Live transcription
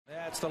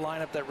that's the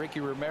lineup that Ricky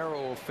Romero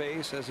will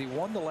face as he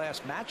won the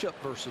last matchup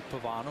versus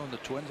Pavano, and the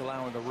Twins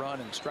allowing the run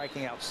and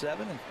striking out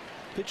 7 and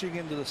pitching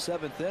into the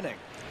 7th inning.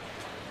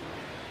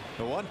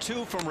 The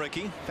 1-2 from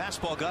Ricky.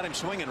 Fastball got him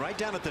swinging right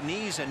down at the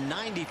knees, and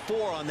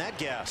 94 on that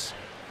gas.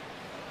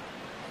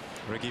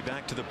 Ricky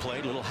back to the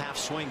plate. Little half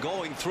swing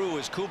going through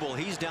is Kubel.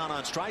 He's down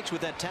on strikes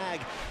with that tag.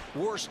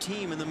 Worst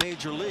team in the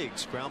major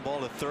leagues. Ground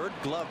ball to third.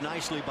 Gloved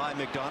nicely by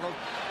McDonald.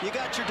 You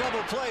got your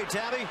double play,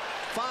 Tabby.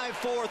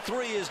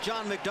 5-4-3 as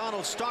John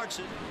McDonald starts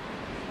it.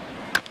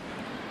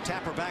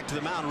 Tapper back to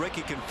the mound.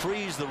 Ricky can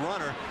freeze the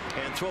runner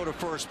and throw to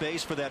first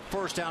base for that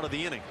first out of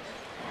the inning.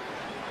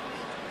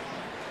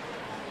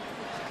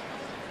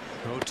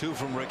 0-2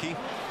 from Ricky.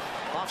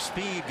 Off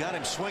speed, got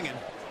him swinging.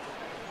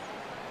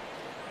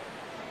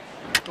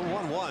 The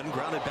 1-1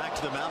 grounded back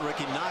to the mound.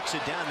 Ricky knocks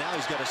it down. Now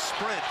he's got a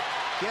sprint,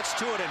 gets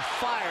to it and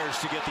fires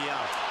to get the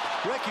out.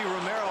 Ricky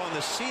Romero on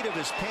the seat of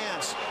his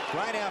pants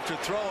right after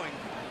throwing.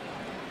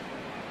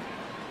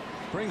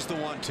 Brings the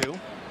 1-2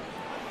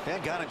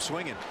 and got him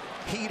swinging.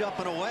 Heat up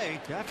and away.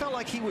 I felt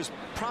like he was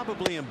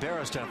probably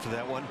embarrassed after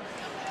that one.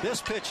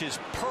 This pitch is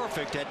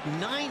perfect at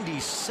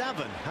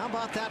 97. How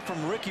about that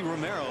from Ricky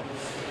Romero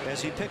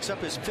as he picks up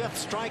his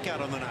 5th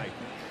strikeout on the night.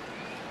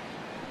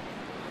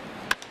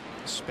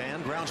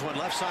 Span grounds one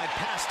left side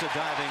past a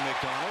diving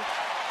McDonald.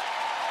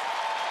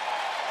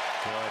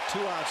 A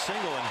 2-out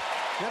single, and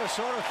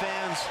Minnesota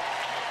fans,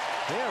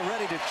 they are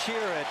ready to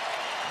cheer at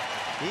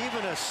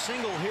even a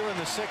single here in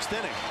the 6th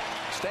inning.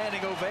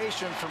 Standing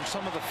ovation from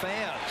some of the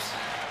fans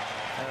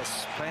as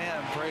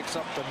Span breaks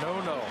up the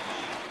no-no.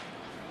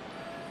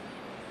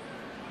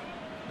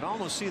 You can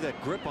almost see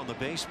that grip on the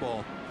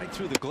baseball right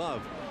through the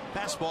glove.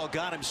 Fastball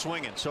got him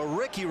swinging. So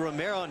Ricky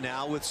Romero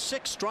now with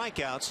 6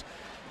 strikeouts.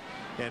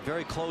 And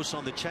very close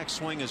on the check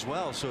swing as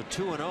well. So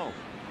 2-0.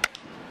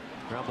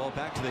 Ground ball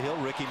back to the hill.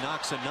 Ricky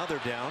knocks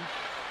another down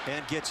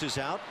and gets his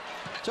out.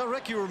 So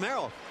Ricky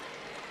Romero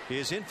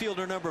is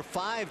infielder number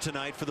 5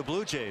 tonight for the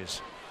Blue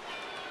Jays.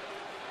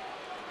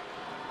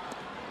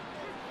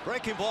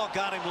 Breaking ball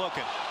got him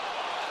looking.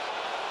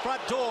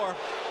 Front door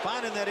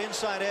finding that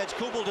inside edge.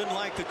 Kubel didn't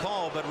like the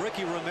call, but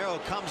Ricky Romero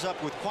comes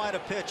up with quite a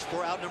pitch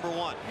for out number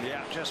 1.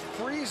 Yeah, just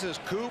freezes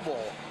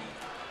Kubel.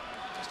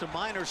 Just a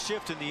minor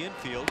shift in the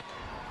infield.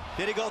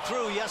 Did he go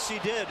through? Yes, he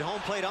did.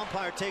 Home plate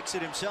umpire takes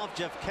it himself.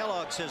 Jeff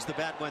Kellogg says the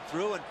bat went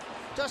through, and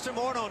Justin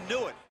Morneau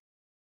knew it.